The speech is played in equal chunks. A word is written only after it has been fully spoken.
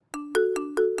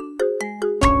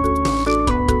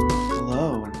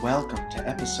to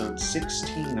episode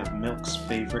 16 of Milk's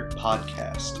favorite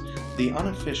podcast, the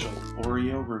unofficial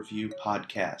Oreo Review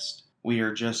Podcast. We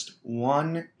are just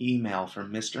one email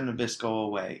from Mr. Nabisco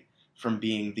away from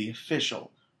being the official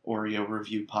Oreo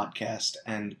Review Podcast,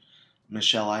 and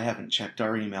Michelle, I haven't checked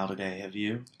our email today, have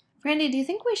you? Randy, do you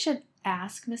think we should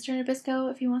ask Mr. Nabisco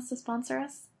if he wants to sponsor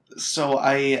us? So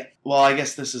I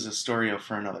guess this is a story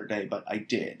for another day, but I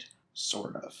did,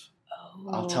 sort of. Oh.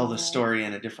 I'll tell the story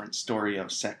in a different Storio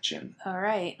section. All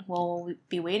right. Well, we'll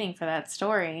be waiting for that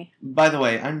story. By the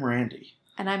way, I'm Randy.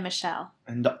 And I'm Michelle.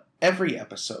 And every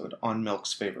episode on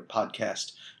Milk's favorite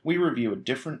podcast, we review a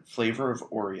different flavor of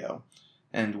Oreo,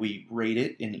 and we rate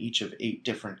it in each of 8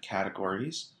 different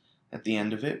categories. At the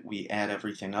end of it, we add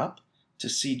everything up to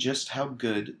see just how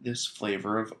good this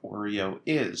flavor of Oreo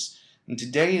is. And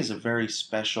today is a very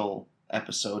special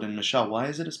episode. And Michelle, why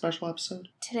is it a special episode?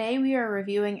 Today we are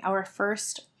reviewing our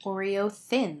first Oreo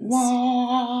Thins.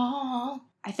 Wah!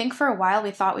 I think for a while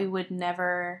we thought we would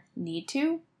never need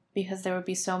to, because there would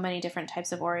be so many different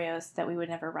types of Oreos that we would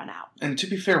never run out. And to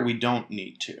be fair, we don't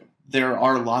need to. There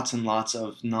are lots and lots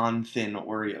of non-thin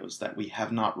Oreos that we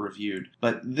have not reviewed.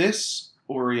 But this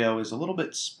Oreo is a little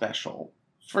bit special.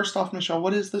 First off, Michelle,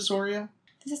 what is this Oreo?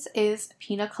 This is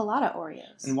Pina Colada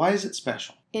Oreos. And why is it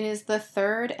special? It is the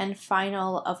third and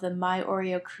final of the My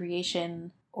Oreo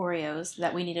Creation Oreos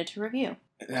that we needed to review.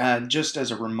 Just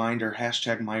as a reminder,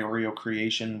 hashtag My Oreo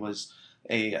Creation was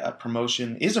a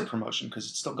promotion because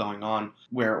it's still going on,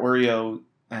 where Oreo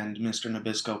and Mr.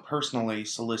 Nabisco personally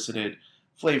solicited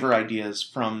flavor ideas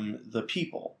from the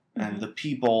people. Mm-hmm. And the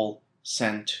people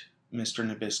sent Mr.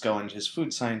 Nabisco and his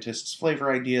food scientists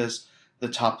flavor ideas. The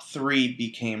top 3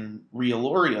 became real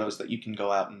Oreos that you can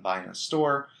go out and buy in a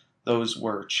store. Those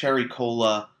were Cherry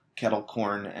Cola, Kettle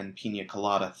Corn, and Pina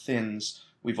Colada Thins.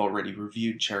 We've already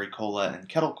reviewed Cherry Cola and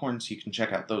Kettle Corn, so you can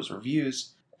check out those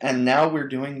reviews. And now we're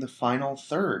doing the final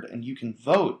third, and you can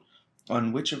vote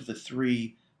on which of the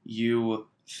 3 you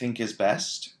think is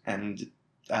best, and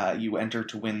you enter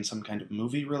to win some kind of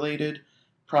movie-related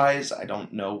prize. I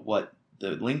don't know what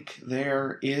the link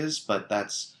there is, but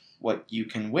that's what you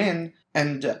can win.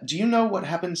 And do you know what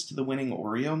happens to the winning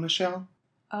Oreo, Michelle?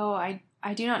 Oh, I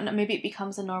do not know. Maybe it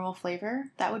becomes a normal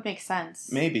flavor? That would make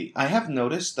sense. Maybe. I have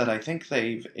noticed that I think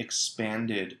they've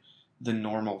expanded the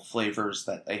normal flavors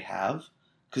that they have.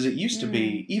 Because it used to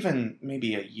be, even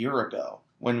maybe a year ago,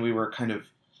 when we were kind of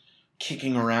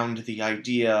kicking around the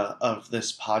idea of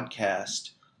this podcast,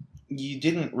 you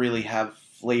didn't really have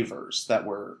flavors that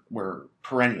were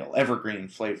perennial, evergreen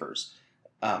flavors.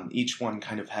 Each one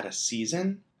kind of had a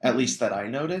season, at least that I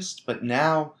noticed. But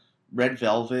now, Red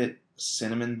Velvet,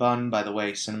 Cinnamon Bun, by the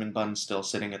way, Cinnamon Bun's still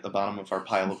sitting at the bottom of our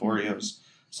pile of Oreos.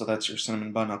 So that's your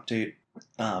Cinnamon Bun update.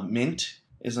 Mint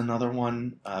is another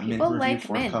one. Mint review like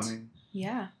forthcoming. Mint.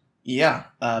 Yeah. Yeah,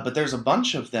 but there's a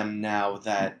bunch of them now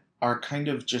that are kind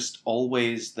of just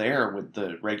always there with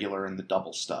the regular and the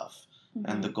double stuff. Mm-hmm.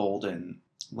 And the golden.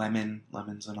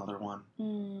 Lemon's another one.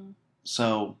 Mm.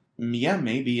 So, yeah,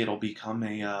 maybe it'll become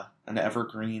an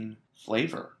evergreen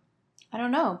flavor. I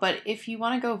don't know, but if you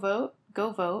want to go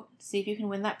vote, see if you can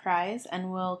win that prize,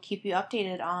 and we'll keep you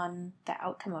updated on the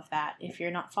outcome of that if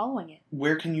you're not following it.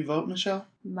 Where can you vote, Michelle?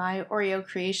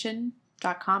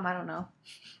 MyOreoCreation.com, I don't know.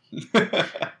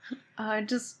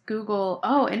 Just Google,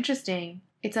 interesting.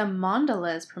 It's a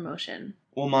Mondelez promotion.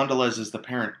 Well, Mondelez is the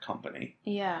parent company.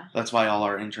 Yeah. That's why all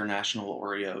our international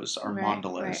Oreos are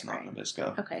Mondelez, not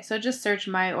Nabisco. Okay, so just search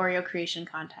My Oreo Creation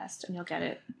Contest and you'll get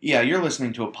it. Yeah, you're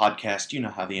listening to a podcast. You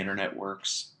know how the internet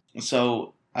works.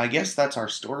 So, I guess that's our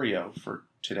Storio for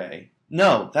today.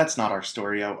 No, that's not our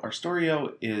Storio. Our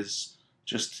Storio is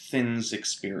just Thins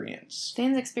Experience.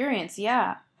 Thins Experience,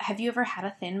 yeah. Have you ever had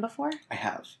a Thin before? I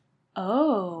have.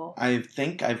 Oh. I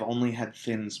think I've only had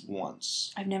Thins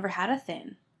once. I've never had a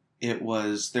Thin. It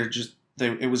was just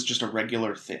a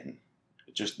regular Thin.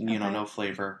 Just, no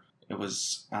flavor. It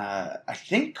was, I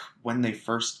think when they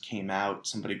first came out,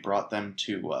 somebody brought them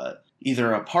to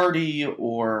either a party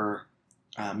or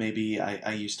maybe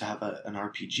I used to have an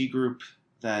RPG group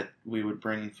that we would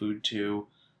bring food to,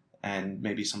 and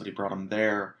maybe somebody brought them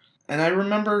there. And I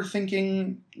remember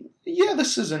thinking, yeah,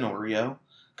 this is an Oreo.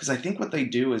 Because I think what they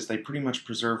do is they pretty much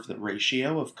preserve the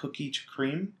ratio of cookie to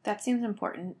cream. That seems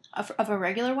important. Of a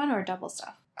regular one or double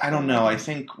stuff? I don't know. I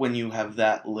think when you have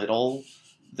that little,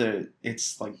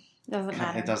 it's like... Doesn't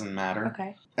matter. It doesn't matter.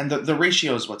 Okay. And the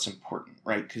ratio is what's important,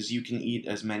 right? Because you can eat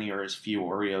as many or as few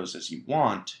Oreos as you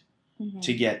want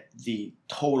to get the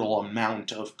total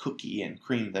amount of cookie and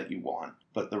cream that you want.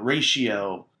 But the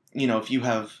ratio, if you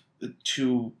have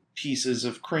 2 pieces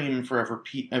of cream for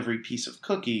every piece of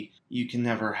cookie, you can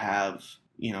never have,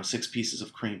 6 pieces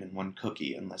of cream in one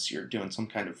cookie unless you're doing some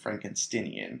kind of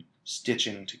Frankensteinian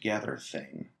stitching together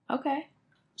thing. Okay.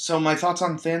 So my thoughts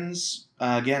on Thins,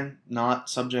 again, not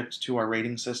subject to our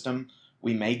rating system.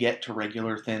 We may get to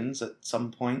regular Thins at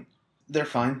some point. They're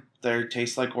fine. They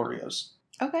taste like Oreos.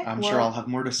 Okay. I'm sure I'll have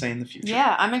more to say in the future.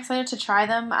 Yeah, I'm excited to try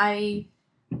them. I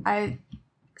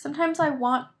sometimes I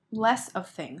want less of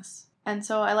things. And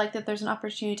so I like that there's an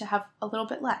opportunity to have a little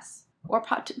bit less. Or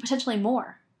potentially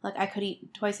more. Like, I could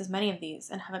eat twice as many of these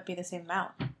and have it be the same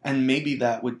amount. And maybe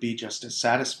that would be just as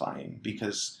satisfying,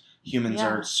 because humans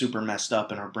are super messed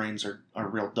up and our brains are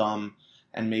real dumb,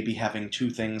 and maybe having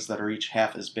 2 things that are each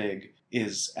half as big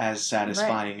is as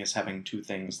satisfying as having 2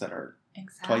 things that are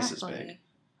twice as big.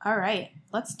 All right,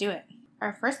 let's do it.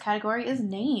 Our first category is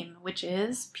name, which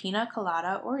is Pina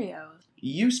Colada Oreos.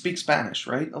 You speak Spanish,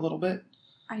 right? A little bit?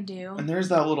 I do. And there's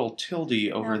that little tilde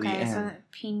over the N. N. So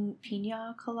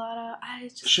Pina Colada.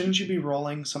 Shouldn't you be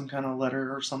rolling some kind of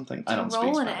letter or something? I don't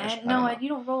roll speak an Spanish. N? No, you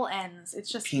don't roll N's. It's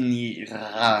just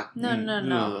Pina.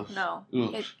 No.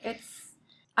 It's.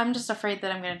 I'm just afraid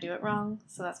that I'm going to do it wrong,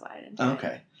 so that's why I didn't do it.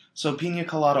 Okay. So Pina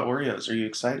Colada Oreos, are you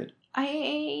excited? I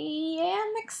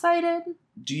am excited.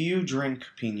 Do you drink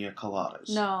Pina Coladas?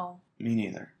 No. Me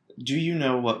neither. Do you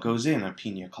know what goes in a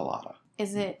Pina Colada?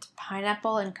 Is it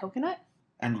pineapple and coconut?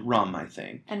 And rum, I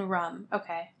think. And rum,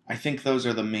 okay. I think those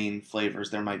are the main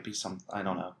flavors. There might be some, I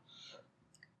don't know.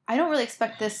 I don't really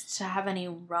expect this to have any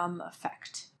rum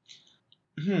effect.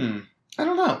 I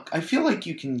don't know. I feel like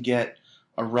you can get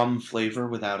a rum flavor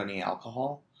without any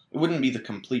alcohol. It wouldn't be the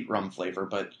complete rum flavor,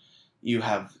 but you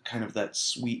have kind of that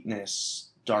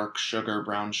sweetness, dark sugar,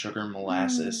 brown sugar,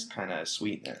 molasses kind of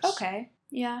sweetness. Okay,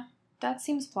 yeah, that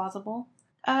seems plausible.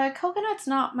 Coconut's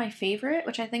not my favorite,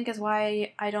 which I think is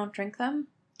why I don't drink them.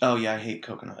 Oh yeah, I hate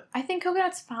coconut. I think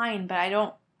coconut's fine, but I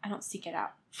don't seek it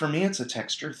out. For me, it's a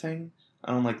texture thing.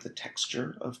 I don't like the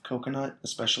texture of coconut,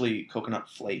 especially coconut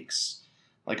flakes.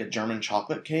 Like a German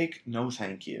chocolate cake, no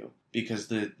thank you. Because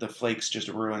the flakes just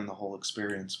ruin the whole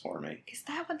experience for me. Is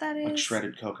that what that is? Like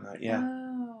shredded coconut, yeah.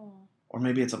 Oh. Or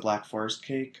maybe it's a Black Forest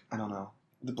cake. I don't know.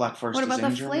 The Black Forest is in Germany.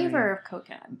 What about the flavor of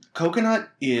coconut? Coconut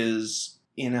is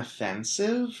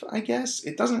inoffensive, I guess.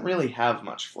 It doesn't really have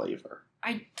much flavor.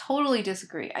 I totally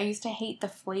disagree. I used to hate the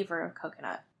flavor of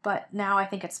coconut, but now I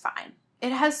think it's fine.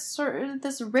 It has sort of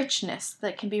this richness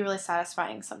that can be really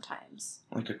satisfying sometimes.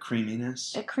 Like a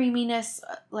creaminess? A creaminess,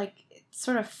 like it's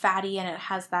sort of fatty, and it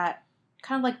has that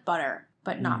kind of like butter,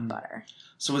 but not butter.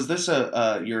 So was this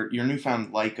your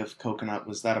newfound like of coconut,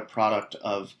 was that a product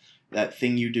of that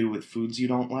thing you do with foods you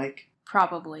don't like?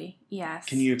 Probably, yes.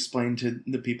 Can you explain to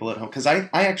the people at home? Because I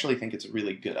actually think it's a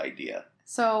really good idea.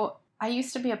 So I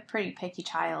used to be a pretty picky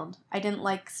child. I didn't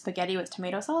like spaghetti with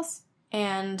tomato sauce.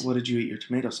 And what did you eat your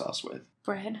tomato sauce with?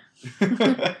 Bread. There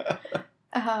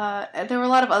were a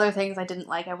lot of other things I didn't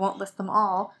like. I won't list them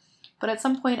all. But at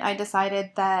some point I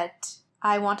decided that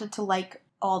I wanted to like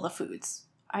all the foods.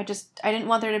 I didn't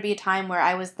want there to be a time where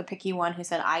I was the picky one who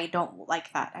said, I don't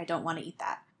like that. I don't want to eat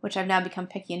that. Which I've now become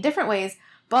picky in different ways.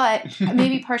 But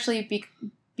maybe partially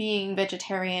being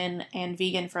vegetarian and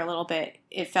vegan for a little bit,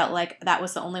 it felt like that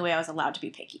was the only way I was allowed to be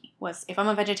picky. Was if I'm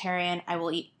a vegetarian, I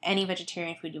will eat any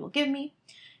vegetarian food you will give me.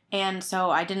 And so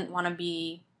I didn't want to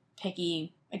be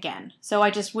picky again. So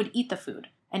I just would eat the food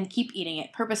and keep eating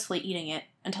it, purposefully eating it,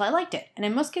 until I liked it. And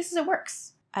in most cases it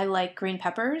works. I like green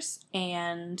peppers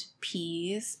and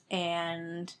peas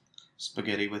and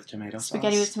spaghetti with tomato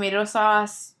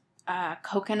sauce,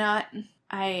 coconut.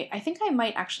 I think I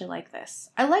might actually like this.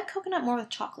 I like coconut more with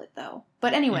chocolate, though.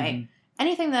 But anyway,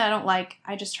 anything that I don't like,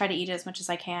 I just try to eat it as much as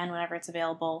I can whenever it's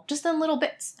available, just in little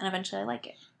bits, and eventually I like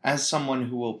it. As someone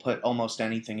who will put almost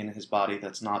anything in his body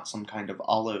that's not some kind of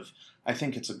olive, I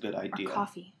think it's a good idea. Or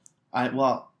coffee.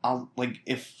 I'll like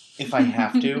if I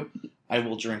have to, I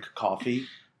will drink coffee.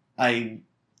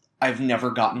 I've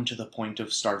never gotten to the point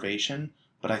of starvation,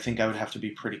 but I think I would have to be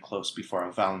pretty close before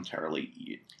I voluntarily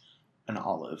eat an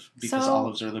olive, because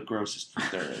olives are the grossest food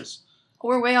there is.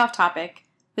 We're way off topic.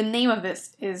 The name of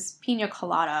this is Pina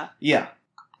Colada. Yeah.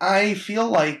 I feel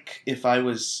like if I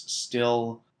was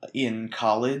still in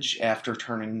college after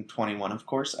turning 21, of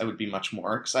course, I would be much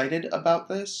more excited about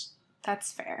this.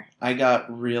 That's fair. I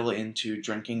got real into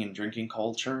drinking and drinking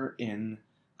culture in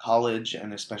college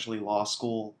and especially law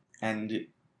school, and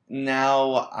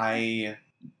now I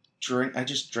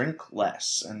just drink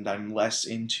less, and I'm less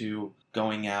into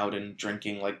going out and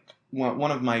drinking. Like,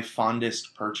 one of my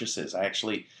fondest purchases, I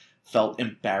actually felt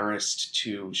embarrassed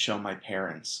to show my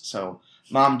parents. So,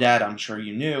 Mom, Dad, I'm sure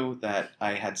you knew that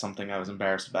I had something I was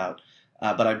embarrassed about,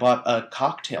 but I bought a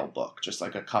cocktail book, just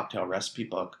like a cocktail recipe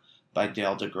book, by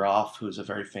Dale DeGroff, who's a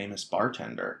very famous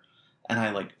bartender. And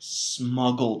I, like,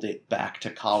 smuggled it back to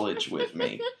college with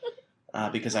me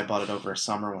because I bought it over a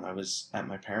summer when I was at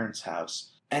my parents' house.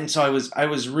 And so I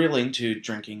was real into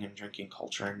drinking and drinking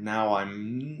culture, and now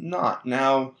I'm not.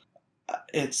 Now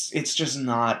it's just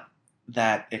not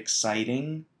that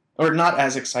exciting, or not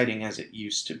as exciting as it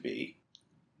used to be.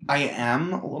 I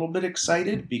am a little bit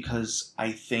excited because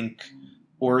I think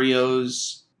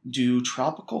Oreos do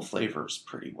tropical flavors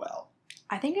pretty well.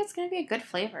 I think it's going to be a good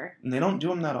flavor. And they don't do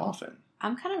them that often.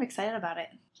 I'm kind of excited about it.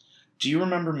 Do you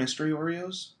remember mystery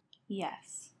Oreos?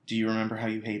 Yes. Do you remember how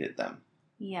you hated them?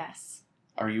 Yes.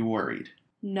 Are you worried?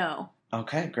 No.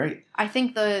 Okay, great. I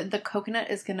think the coconut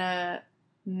is going to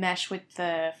mesh with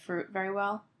the fruit very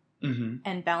well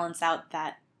and balance out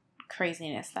that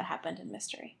craziness that happened in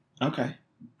Mystery. Okay.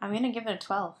 I'm going to give it a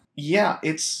 12. Yeah,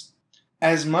 it's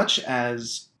as much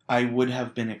as I would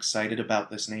have been excited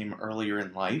about this name earlier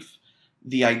in life,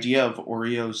 the idea of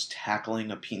Oreos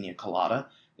tackling a pina colada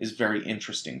is very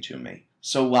interesting to me.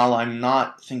 So while I'm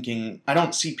not thinking, I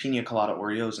don't see pina colada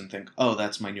Oreos and think, oh,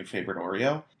 that's my new favorite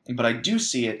Oreo, but I do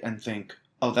see it and think,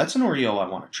 oh, that's an Oreo I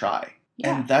want to try.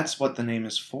 Yeah. And that's what the name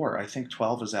is for. I think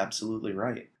 12 is absolutely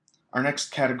right. Our next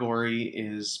category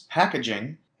is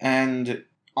packaging, and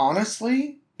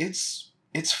honestly, it's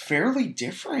fairly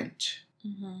different.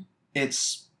 Mm-hmm.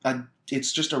 It's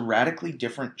just a radically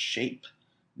different shape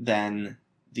than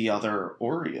the other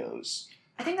Oreos.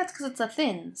 I think that's because it's a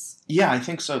Thins. Yeah, I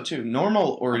think so too.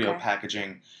 Normal Oreo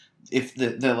packaging, if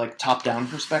the like top-down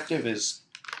perspective is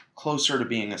closer to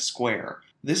being a square.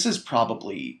 This is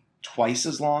probably twice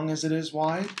as long as it is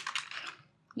wide.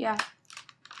 Yeah.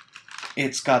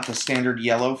 It's got the standard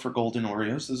yellow for golden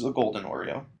Oreos. This is a golden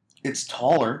Oreo. It's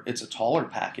taller. It's a taller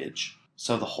package.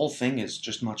 So the whole thing is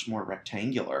just much more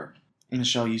rectangular.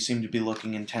 Michelle, you seem to be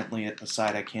looking intently at the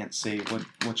side. I can't see.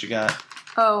 What you got?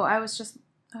 Oh, I was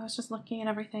just looking at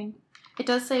everything. It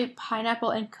does say pineapple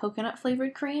and coconut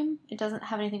flavored cream. It doesn't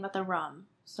have anything about the rum.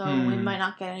 So we might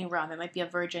not get any rum. It might be a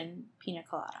virgin pina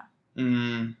colada.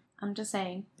 I'm just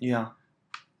saying. Yeah.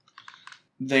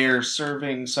 They're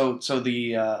serving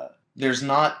there's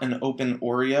not an open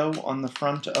Oreo on the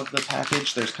front of the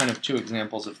package. There's kind of two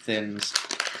examples of Thins.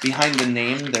 Behind the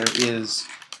name there is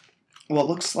what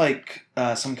looks like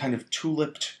some kind of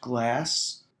tuliped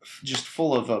glass, just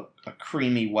full of a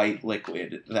creamy white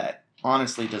liquid that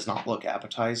honestly does not look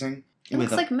appetizing. It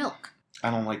looks like milk.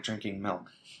 I don't like drinking milk.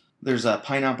 There's a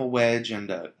pineapple wedge and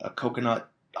a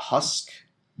coconut husk.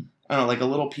 I don't know, like a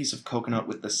little piece of coconut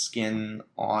with the skin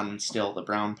on still, the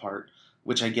brown part,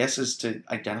 which I guess is to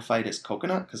identify it as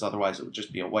coconut, because otherwise it would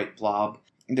just be a white blob.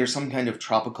 There's some kind of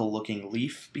tropical-looking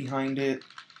leaf behind it.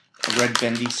 A red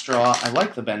bendy straw. I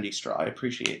like the bendy straw. I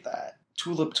appreciate that.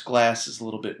 Tuliped glass is a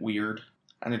little bit weird.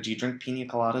 I don't know, do you drink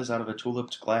pina coladas out of a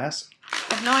tuliped glass?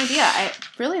 I have no idea. I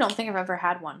really don't think I've ever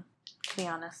had one, to be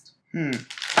honest.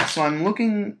 So I'm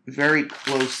looking very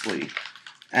closely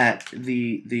at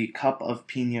the cup of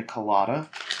pina colada.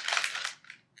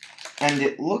 And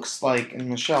it looks like, and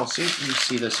Michelle, see if you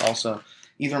see this also,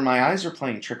 either my eyes are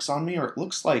playing tricks on me, or it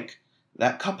looks like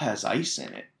that cup has ice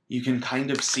in it. You can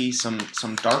kind of see some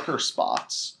darker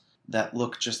spots that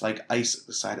look just like ice at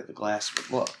the side of the glass would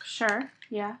look. Sure,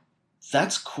 yeah.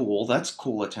 That's cool. That's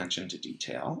cool attention to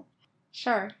detail.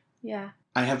 Sure, yeah.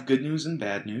 I have good news and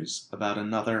bad news about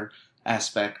another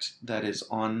aspect that is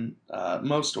on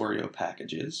most Oreo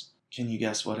packages. Can you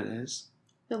guess what it is?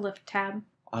 The lift tab.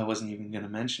 I wasn't even going to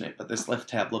mention it, but this lift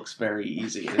tab looks very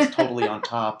easy. It is totally on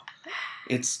top.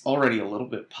 It's already a little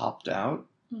bit popped out.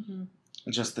 Mm-hmm.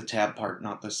 Just the tab part,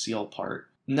 not the seal part.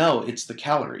 No, it's the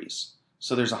calories.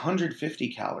 So there's 150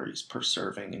 calories per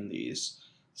serving in these.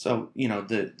 So, you know,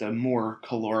 the more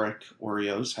caloric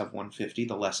Oreos have 150,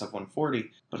 the less have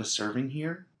 140. But a serving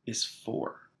here is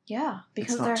 4. Yeah,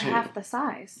 because they're 2. Half the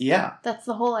size. Yeah. That's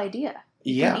the whole idea.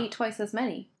 You can eat twice as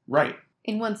many. Right.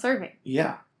 In one serving.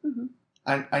 Yeah. Mm-hmm.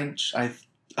 I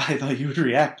thought you would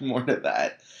react more to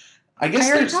that. I guess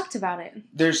I already talked about it.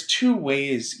 There's 2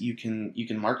 ways you can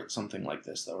market something like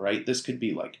this, though, right? This could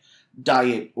be like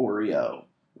Diet Oreo,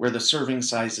 where the serving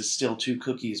size is still 2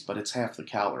 cookies, but it's half the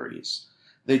calories.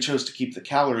 They chose to keep the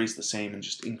calories the same and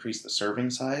just increase the serving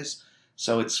size.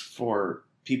 So it's for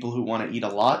people who want to eat a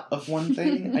lot of one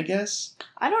thing, I guess.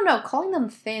 I don't know. Calling them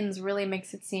Thins really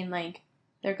makes it seem like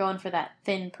they're going for that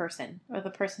thin person, or the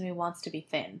person who wants to be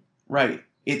thin. Right.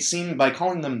 It seemed, by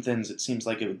calling them Thins, it seems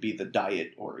like it would be the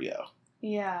Diet Oreo.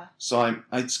 Yeah. So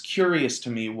it's curious to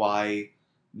me why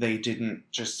they didn't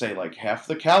just say, like, half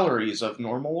the calories of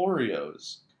normal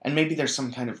Oreos. And maybe there's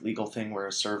some kind of legal thing where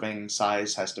a serving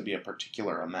size has to be a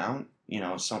particular amount. You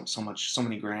know, so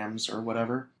many grams or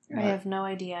whatever. I have no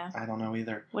idea. I don't know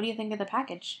either. What do you think of the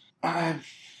package? I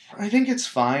think it's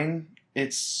fine.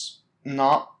 It's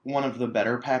not one of the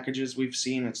better packages we've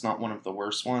seen. It's not one of the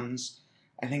worst ones.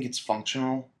 I think it's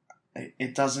functional.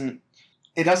 It doesn't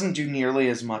do nearly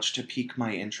as much to pique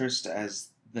my interest as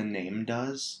the name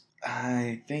does.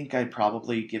 I think I'd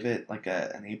probably give it like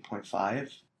an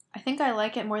 8.5. I think I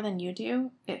like it more than you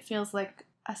do. It feels like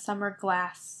a summer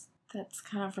glass that's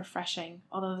kind of refreshing.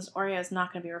 Although this Oreo is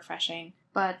not going to be refreshing.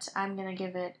 But I'm going to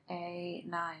give it a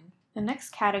 9. The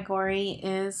next category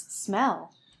is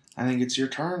smell. I think it's your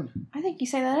turn. I think you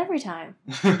say that every time.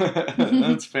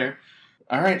 That's fair.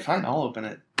 All right, fine. I'll open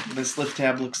it. This lift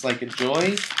tab looks like a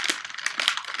joy.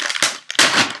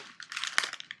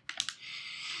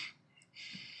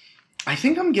 I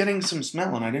think I'm getting some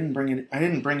smell, and I didn't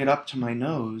bring it up to my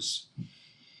nose.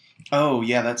 Oh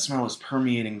yeah, that smell is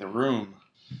permeating the room.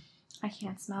 I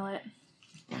can't smell it.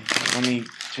 Okay, let me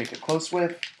take a close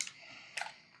whiff.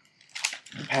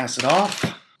 Pass it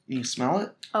off. You smell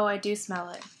it? Oh, I do smell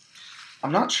it.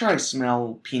 I'm not sure I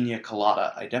smell pina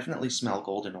colada. I definitely smell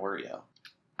golden Oreo.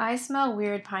 I smell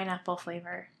weird pineapple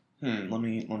flavor. Let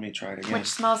me try it again. Which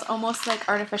smells almost like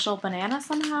artificial banana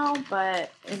somehow,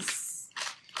 but is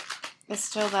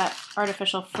still that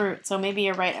artificial fruit. So maybe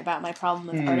you're right about my problem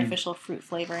with artificial fruit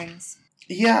flavorings.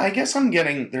 Yeah, I guess I'm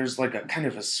getting, there's like a kind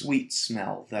of a sweet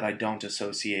smell that I don't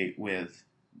associate with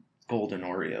golden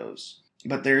Oreos.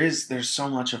 But there's so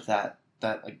much of that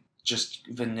like just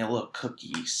vanilla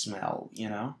cookie smell, you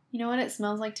know? You know what it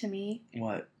smells like to me?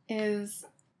 What? Is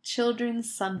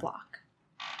children's sunblock.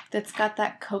 That's got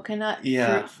that coconut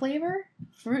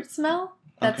fruit smell.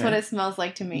 That's Okay. what it smells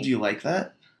like to me. Do you like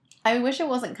that? I wish it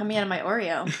wasn't coming out of my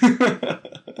Oreo.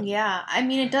 Yeah, I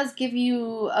mean, it does give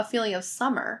you a feeling of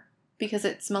summer because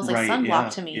it smells like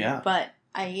sunblock to me. Yeah. But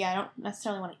I don't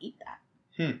necessarily want to eat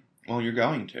that. Well, you're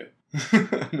going to.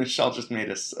 Michelle just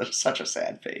made such a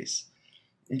sad face.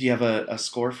 Do you have a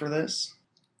score for this?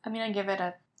 I mean, I give it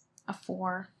a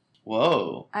 4.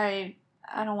 Whoa. I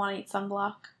don't want to eat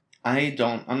sunblock.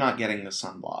 I'm not getting the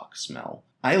sunblock smell.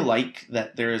 I like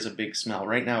that there is a big smell.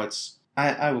 Right now it's,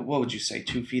 what would you say,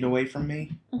 2 feet away from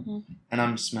me? Mm-hmm. And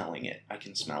I'm smelling it. I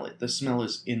can smell it. The smell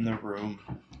is in the room.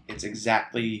 It's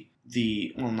exactly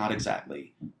well, not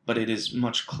exactly, but it is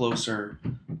much closer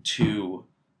to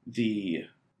the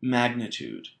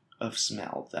magnitude of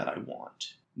smell that I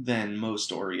want than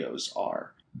most Oreos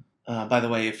are. By the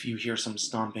way, if you hear some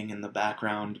stomping in the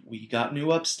background, we got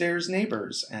new upstairs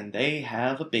neighbors, and they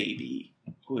have a baby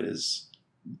who is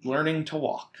learning to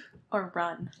walk. Or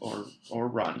run. Or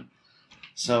run.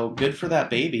 So good for that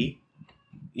baby.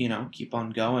 You know, keep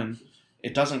on going.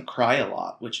 It doesn't cry a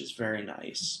lot, which is very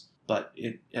nice, but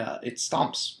it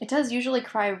stomps. It does usually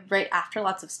cry right after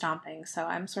lots of stomping, so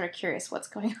I'm sort of curious what's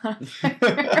going on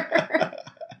there.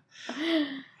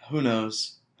 Who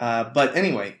knows? But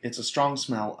anyway, it's a strong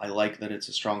smell. I like that it's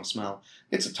a strong smell.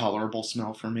 It's a tolerable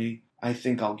smell for me. I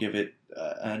think I'll give it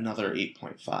another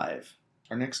 8.5.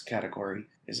 Our next category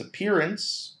is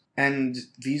appearance, and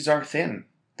these are thin.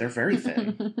 They're very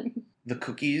thin. The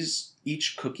cookies,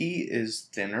 each cookie is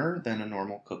thinner than a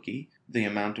normal cookie. The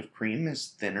amount of cream is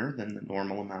thinner than the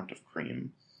normal amount of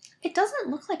cream. It doesn't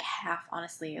look like half,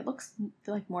 honestly. It looks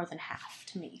like more than half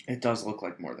to me. It does look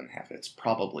like more than half. It's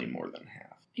probably more than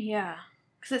half. Yeah.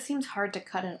 Because it seems hard to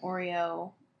cut an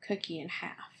Oreo cookie in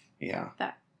half. Yeah.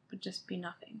 That would just be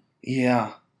nothing.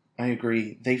 Yeah, I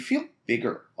agree. They feel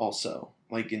bigger also,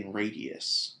 like in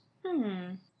radius.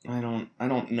 I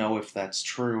don't know if that's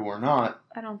true or not.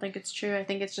 I don't think it's true. I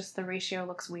think it's just the ratio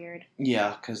looks weird.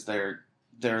 Yeah, because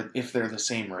if they're the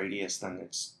same radius, then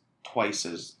it's twice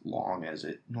as long as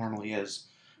it normally is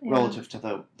relative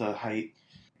to the height.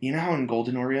 You know how in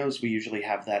golden Oreos we usually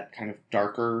have that kind of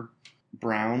darker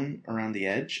brown around the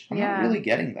edge? I'm not really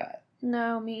getting that.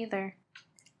 No, me either.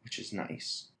 Which is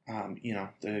nice.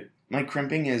 My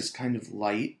crimping is kind of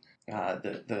light.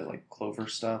 The like clover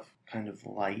stuff, kind of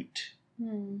light.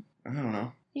 I don't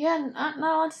know. Yeah, not a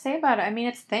lot to say about it. I mean,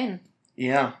 it's thin.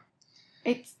 Yeah.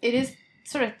 It is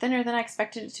sort of thinner than I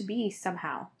expected it to be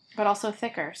somehow, but also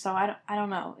thicker. So I don't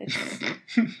know. It's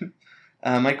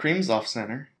my cream's off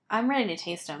center. I'm ready to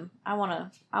taste them. I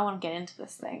want to get into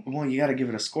this thing. Well, you got to give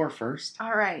it a score first.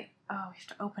 All right. Oh, we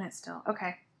have to open it still.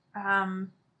 Okay.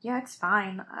 Yeah, it's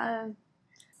fine.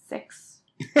 6.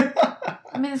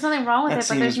 I mean, there's nothing wrong with it,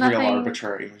 but there's nothing. That seems real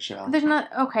arbitrary, Michelle. There's not.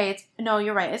 Okay. No,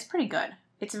 you're right. It's pretty good.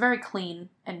 It's very clean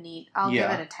and neat. I'll give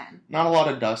it a 10. Not a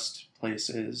lot of dust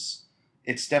places.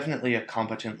 It's definitely a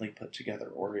competently put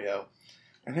together Oreo.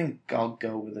 I think I'll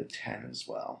go with a 10 as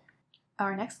well.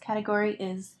 Our next category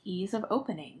is ease of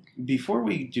opening. Before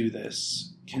we do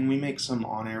this, can we make some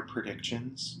on-air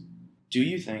predictions? Do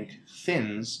you think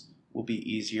thins will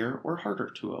be easier or harder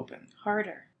to open?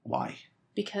 Harder. Why?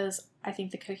 Because I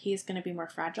think the cookie is going to be more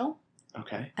fragile.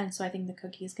 Okay. And so I think the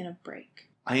cookie is going to break.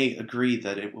 I agree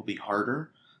that it will be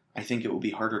harder. I think it will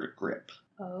be harder to grip.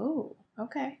 Oh,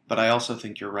 okay. But I also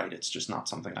think you're right. It's just not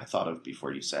something I thought of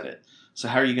before you said it. So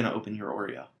how are you going to open your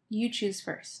Oreo? You choose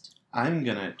first. I'm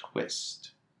going to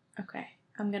twist. Okay.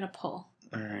 I'm going to pull.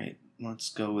 All right. Let's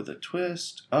go with a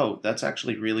twist. Oh, that's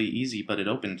actually really easy, but it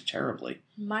opened terribly.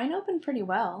 Mine opened pretty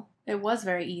well. It was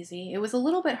very easy. It was a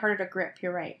little bit harder to grip,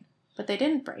 you're right. But they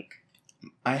didn't break.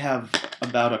 I have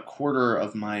about a quarter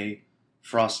of my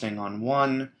frosting on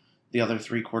one, the other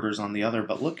 3/4 on the other.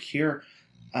 But look here,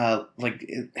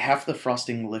 half the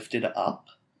frosting lifted up.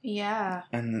 Yeah.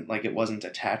 And like it wasn't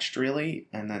attached really,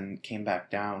 and then came back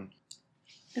down.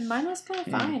 And mine was kind of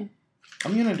fine.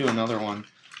 I'm gonna do another one.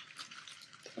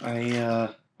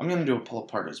 I'm gonna do a pull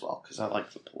apart as well because I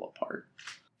like the pull apart.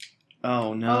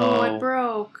 Oh no! Oh, it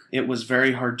broke. It was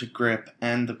very hard to grip,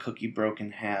 and the cookie broke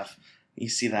in half. You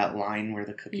see that line where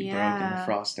the cookie broke in the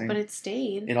frosting? But it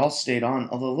stayed. It all stayed on.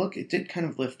 Although look, it did kind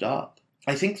of lift up.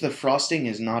 I think the frosting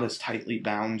is not as tightly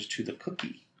bound to the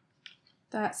cookie.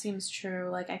 That seems true.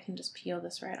 Like, I can just peel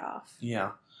this right off.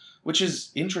 Yeah. Which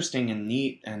is interesting and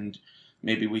neat, and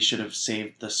maybe we should have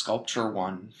saved the sculpture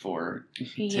one for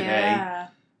today. Yeah.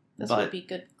 This would be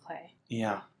good clay.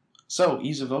 Yeah. So,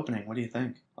 ease of opening, what do you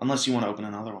think? Unless you want to open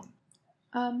another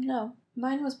one. No.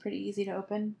 Mine was pretty easy to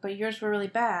open, but yours were really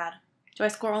bad. Do I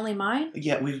score only mine?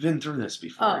 Yeah, we've been through this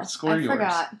before. Oh, Score yours. I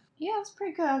forgot. Yeah, it was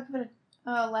pretty good. I'll give it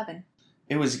a 11.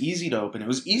 It was easy to open. It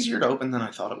was easier to open than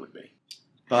I thought it would be.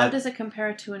 But how does it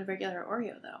compare to a regular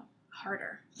Oreo, though?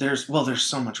 Harder. There's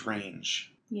so much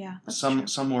range. Yeah, that's Some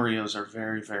true. Oreos are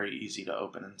very, very easy to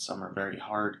open, and some are very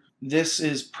hard. This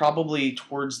is probably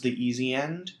towards the easy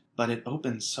end, but it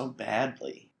opens so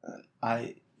badly.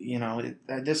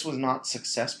 This was not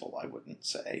successful, I wouldn't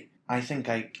say. I think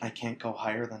I can't go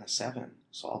higher than a 7,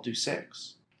 so I'll do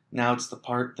 6. Now it's the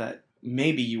part that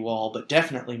maybe you all, but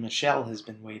definitely Michelle has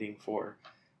been waiting for.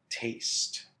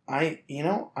 Taste. I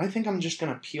think I'm just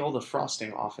going to peel the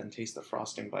frosting off and taste the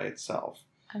frosting by itself.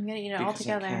 I'm going to eat it all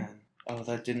together. I can. Oh,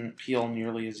 that didn't peel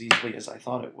nearly as easily as I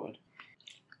thought it would.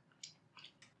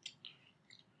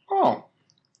 Oh,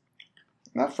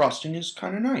 that frosting is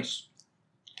kind of nice.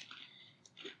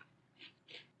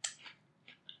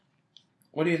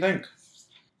 What do you think?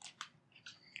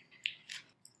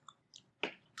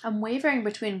 I'm wavering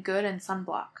between good and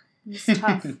sunblock. It's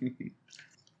tough.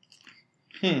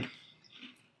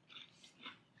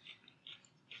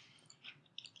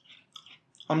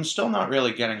 I'm still not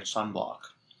really getting sunblock.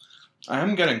 I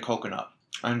am getting coconut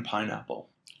and pineapple.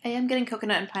 I am getting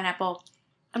coconut and pineapple.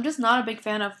 I'm just not a big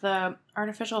fan of the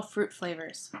artificial fruit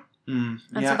flavors. And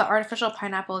so the artificial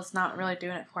pineapple is not really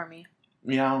doing it for me.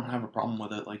 Yeah, I don't have a problem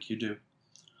with it like you do.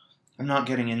 I'm not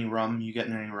getting any rum. You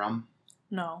getting any rum?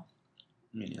 No.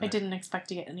 Me neither. I didn't expect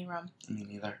to get any rum. Me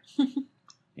neither.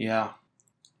 Yeah.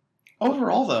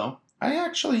 Overall, though, I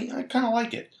kind of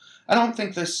like it. I don't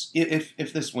think this,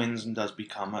 if this wins and does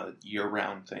become a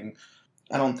year-round thing,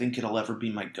 I don't think it'll ever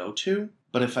be my go-to.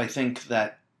 But if I think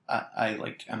that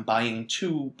I'm buying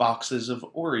 2 boxes of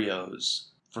Oreos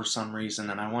for some reason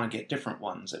and I want to get different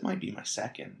ones, it might be my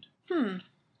second.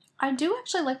 I do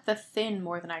actually like the thin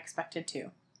more than I expected to.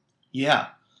 Yeah.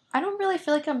 I don't really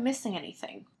feel like I'm missing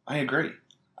anything. I agree.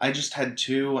 I just had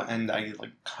 2 and I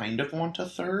kind of want a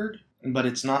third, but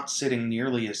it's not sitting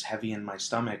nearly as heavy in my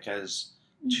stomach as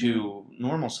 2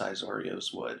 normal size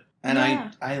Oreos would. And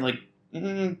yeah. I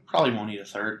probably won't eat a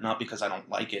third, not because I don't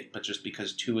like it, but just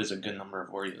because 2 is a good number of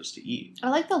Oreos to eat. I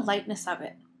like the lightness of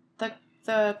it.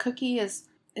 The cookie is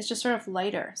just sort of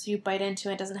lighter, so you bite into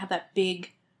it. It doesn't have that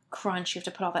big crunch. You have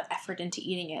to put all that effort into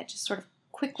eating it. Just sort of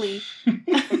quickly.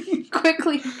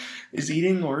 Is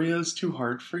eating Oreos too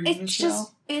hard for you,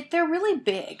 Michelle? They're really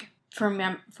big for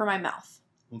my mouth.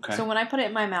 Okay. So when I put it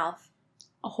in my mouth,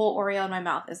 a whole Oreo in my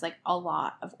mouth is like a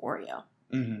lot of Oreo.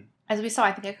 Mm-hmm. As we saw,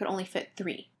 I think I could only fit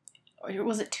 3. Or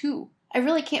was it 2? I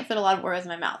really can't fit a lot of Oreos in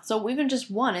my mouth. So even just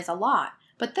 1 is a lot.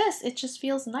 But this, it just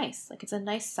feels nice. Like it's a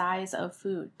nice size of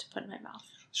food to put in my mouth.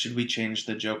 Should we change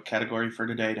the joke category for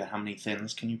today to how many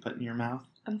thins can you put in your mouth?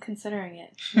 I'm considering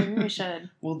it. Maybe we should.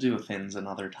 We'll do thins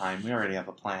another time. We already have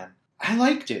a plan. I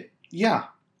liked it. Yeah.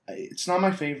 It's not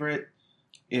my favorite.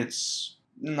 It's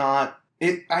not...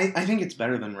 I think it's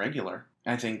better than regular.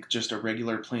 I think just a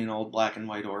regular plain old black and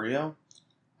white Oreo,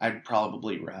 I'd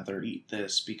probably rather eat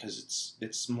this because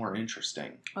it's more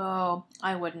interesting. Oh,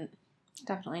 I wouldn't.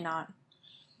 Definitely not.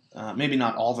 Maybe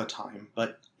not all the time,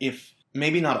 but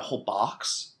maybe not a whole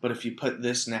box, but if you put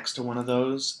this next to one of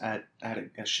those at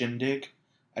a shindig,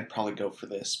 I'd probably go for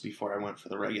this before I went for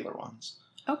the regular ones.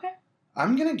 Okay.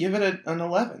 I'm going to give it an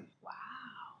 11. Wow.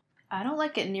 I don't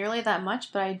like it nearly that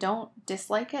much, but I don't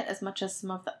dislike it as much as some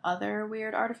of the other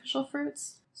weird artificial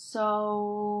fruits.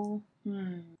 So,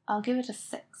 I'll give it a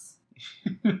 6.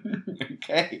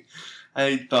 Okay.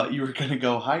 I thought you were going to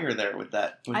go higher there with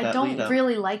that. I don't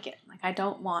really like it. Like, I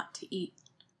don't want to eat.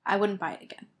 I wouldn't buy it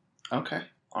again. Okay.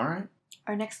 All right.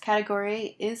 Our next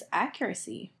category is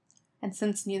accuracy. And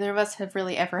since neither of us have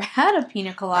really ever had a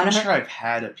pina colada... I'm sure I've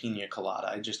had a pina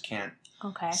colada. I just can't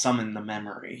summon the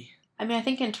memory. I mean, I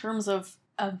think in terms of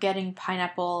getting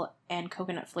pineapple and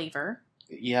coconut flavor,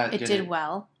 yeah, it did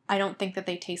well. I don't think that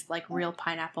they taste like real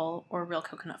pineapple or real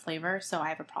coconut flavor, so I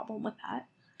have a problem with that.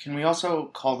 Can we also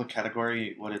call the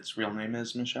category what its real name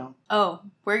is, Michelle? Oh,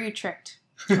 were you tricked?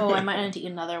 Oh, I might need to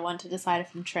eat another one to decide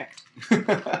if I'm tricked.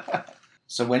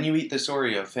 So when you eat this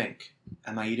Oreo, think,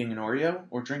 am I eating an Oreo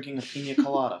or drinking a pina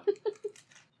colada?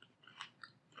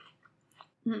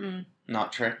 Mm-mm.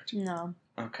 Not tricked? No.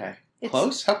 Okay.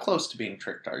 Close? How close to being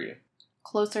tricked are you?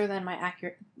 Closer than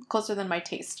my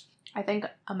taste. I think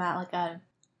I'm at like an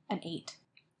 8.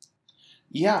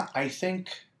 Yeah, I think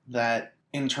that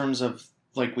in terms of,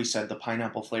 like we said, the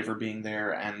pineapple flavor being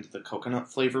there and the coconut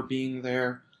flavor being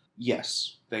there,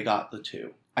 yes, they got the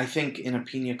two. I think in a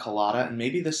pina colada, and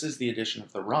maybe this is the addition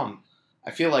of the rum,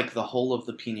 I feel like the whole of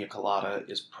the pina colada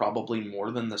is probably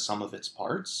more than the sum of its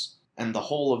parts, and the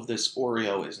whole of this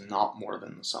Oreo is not more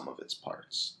than the sum of its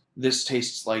parts. This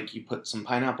tastes like you put some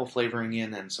pineapple flavoring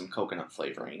in and some coconut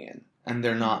flavoring in, and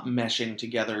they're not meshing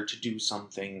together to do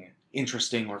something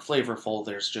interesting or flavorful.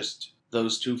 There's just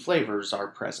those two flavors are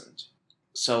present.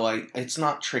 So it's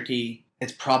not tricky.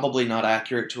 It's probably not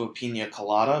accurate to a pina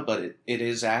colada, but it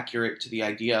is accurate to the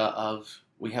idea of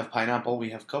we have pineapple, we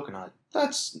have coconut.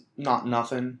 That's not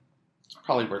nothing. It's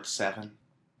probably worth 7.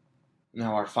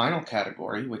 Now our final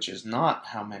category, which is not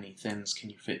how many thins can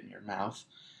you fit in your mouth,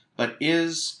 but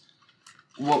is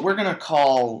what we're going to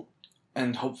call,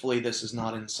 and hopefully this is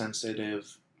not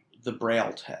insensitive, the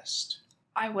Braille test.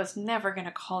 I was never going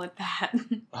to call it that.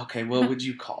 Okay, what would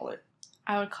you call it?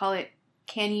 I would call it,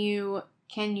 can you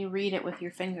read it with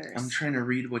your fingers? I'm trying to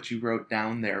read what you wrote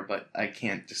down there, but I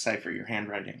can't decipher your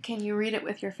handwriting. Can you read it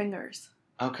with your fingers?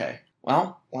 Okay.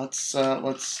 Well, let's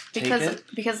take it.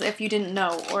 Because if you didn't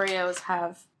know, Oreos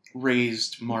have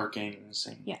raised markings.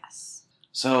 Yes.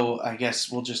 So I guess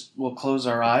we'll close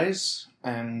our eyes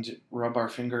and rub our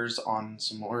fingers on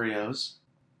some Oreos.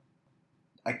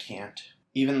 I can't.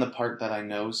 Even the part that I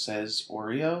know says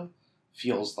Oreo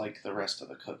feels like the rest of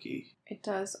the cookie. It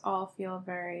does all feel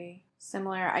very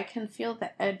similar. I can feel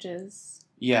the edges.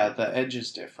 Yeah, the edge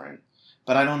is different.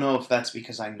 But I don't know if that's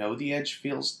because I know the edge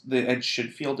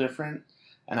should feel different,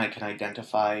 and I can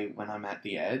identify when I'm at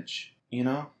the edge, you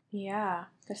know? Yeah.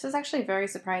 This is actually very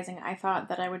surprising. I thought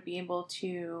that I would be able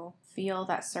to feel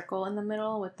that circle in the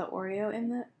middle with the Oreo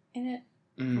in it.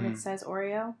 When it says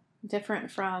Oreo.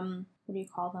 Different from, what do you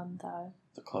call them?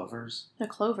 The clovers? The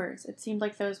clovers. It seemed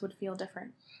like those would feel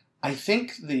different. I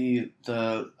think the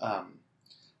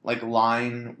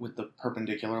line with the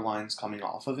perpendicular lines coming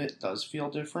off of it does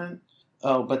feel different.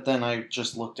 Oh, but then I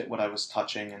just looked at what I was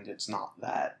touching and it's not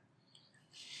that.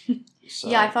 So,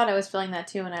 yeah, I thought I was feeling that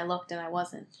too, and I looked and I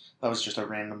wasn't. That was just a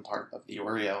random part of the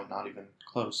Oreo, not even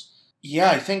close.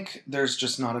 Yeah, I think there's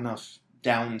just not enough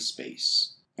down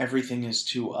space. Everything is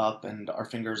too up, and our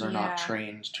fingers are not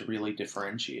trained to really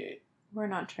differentiate. We're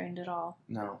not trained at all.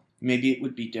 No. Maybe it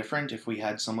would be different if we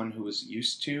had someone who was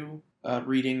used to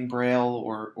reading Braille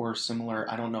or similar.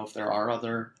 I don't know if there are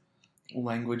other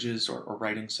languages or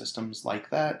writing systems like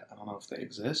that. I don't know if they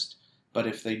exist. But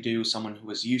if they do, someone who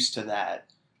is used to that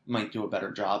might do a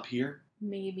better job here.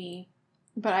 Maybe.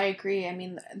 But I agree. I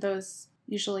mean, those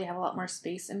usually have a lot more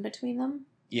space in between them.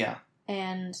 Yeah.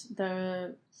 And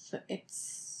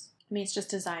it's just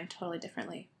designed totally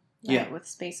differently. Right? Yeah. With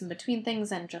space in between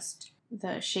things and just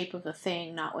the shape of the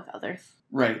thing, not with other...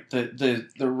 Right. The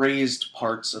raised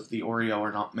parts of the Oreo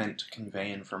are not meant to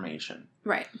convey information.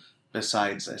 Right.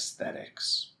 Besides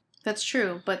aesthetics. That's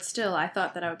true, but still, I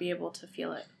thought that I would be able to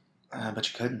feel it.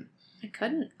 But you couldn't. I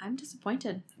couldn't. I'm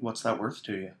disappointed. What's that worth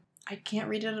to you? I can't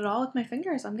read it at all with my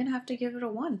fingers. I'm going to have to give it a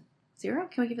 1. 0?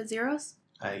 Can we give it zeros?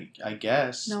 I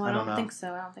guess. No, I don't know. think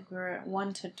so. I don't think we were at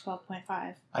 1 to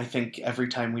 12.5. I think every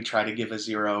time we try to give a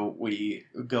 0, we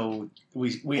alternate.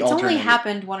 It's only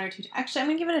happened 1 or 2 times. Actually, I'm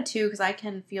going to give it a 2 because I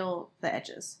can feel the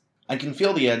edges. I can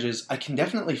feel the edges. I can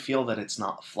definitely feel that it's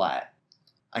not flat.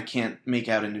 I can't make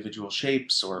out individual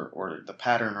shapes or the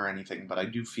pattern or anything, but I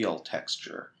do feel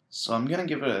texture. So I'm going to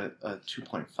give it a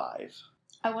 2.5.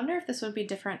 I wonder if this would be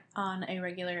different on a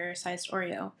regular sized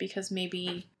Oreo, because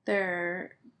maybe the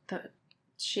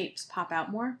shapes pop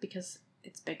out more because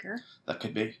it's bigger. That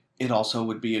could be. It also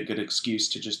would be a good excuse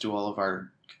to just do all of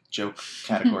our joke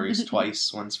categories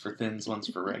twice. Once for thins, once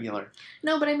for regular.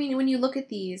 No, but I mean, when you look at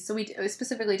these, so we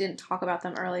specifically didn't talk about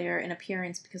them earlier in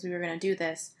appearance because we were going to do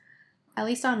this. At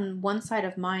least on one side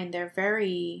of mine, they're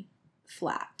very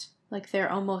flat. Like,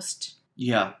 they're almost...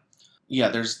 Yeah. Yeah,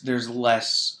 there's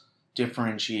less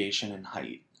differentiation in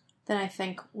height than I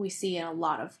think we see in a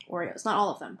lot of Oreos. Not all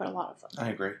of them, but a lot of them.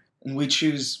 I agree. And we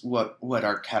choose what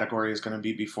our category is going to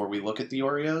be before we look at the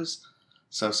Oreos.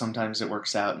 So sometimes it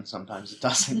works out and sometimes it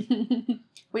doesn't.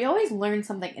 We always learn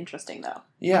something interesting, though.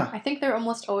 Yeah. I think they're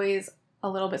almost always a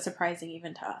little bit surprising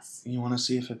even to us. You want to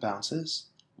see if it bounces?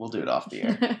 We'll do it off the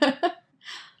air.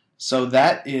 So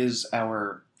that is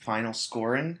our final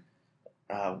scoring.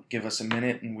 Give us a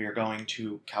minute and we're going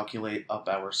to calculate up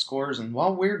our scores. And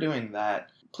while we're doing that,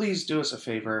 please do us a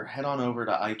favor. Head on over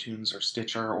to iTunes or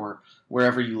Stitcher or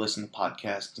wherever you listen to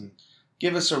podcasts and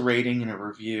give us a rating and a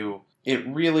review. It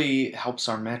really helps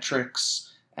our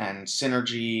metrics and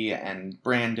synergy and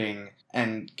branding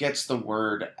and gets the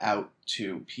word out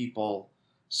to people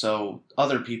so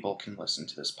other people can listen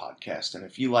to this podcast. And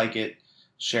if you like it,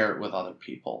 share it with other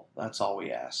people. That's all we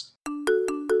ask.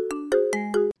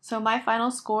 So my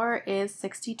final score is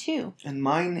 62. And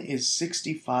mine is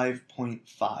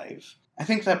 65.5. I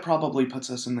think that probably puts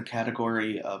us in the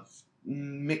category of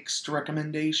mixed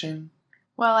recommendation.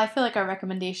 Well, I feel like our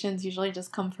recommendations usually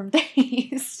just come from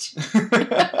taste.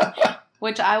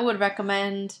 Which I would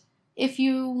recommend if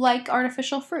you like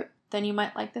artificial fruit, then you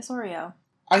might like this Oreo.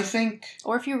 I think...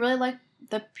 Or if you really like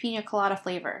the pina colada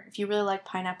flavor. If you really like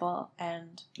pineapple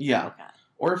and... Yeah.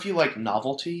 Or if you like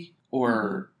novelty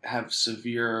or have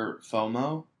severe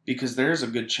FOMO, because there's a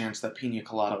good chance that pina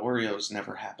colada Oreos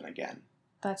never happen again.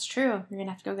 That's true. You're going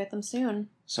to have to go get them soon.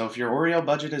 So if your Oreo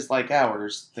budget is like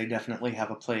ours, they definitely have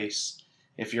a place.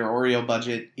 If your Oreo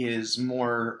budget is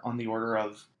more on the order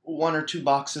of 1 or 2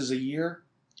 boxes a year,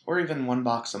 or even 1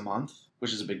 box a month,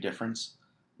 which is a big difference,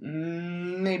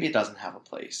 maybe it doesn't have a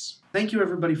place. Thank you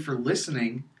everybody for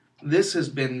listening. This has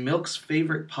been Milk's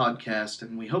favorite podcast,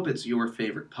 and we hope it's your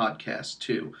favorite podcast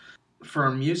too. For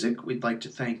our music, we'd like to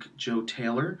thank Joe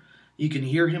Taylor. You can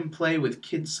hear him play with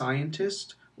Kid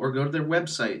Scientist, or go to their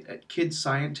website at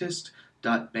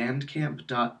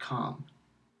kidscientist.bandcamp.com.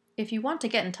 If you want to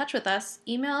get in touch with us,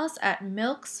 email us at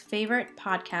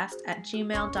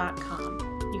milksfavoritepodcast@gmail.com.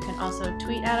 You can also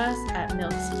tweet at us at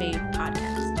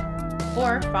milksfavepodcast.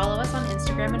 Or follow us on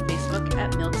Instagram and Facebook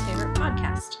at Milk's Favorite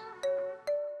Podcast.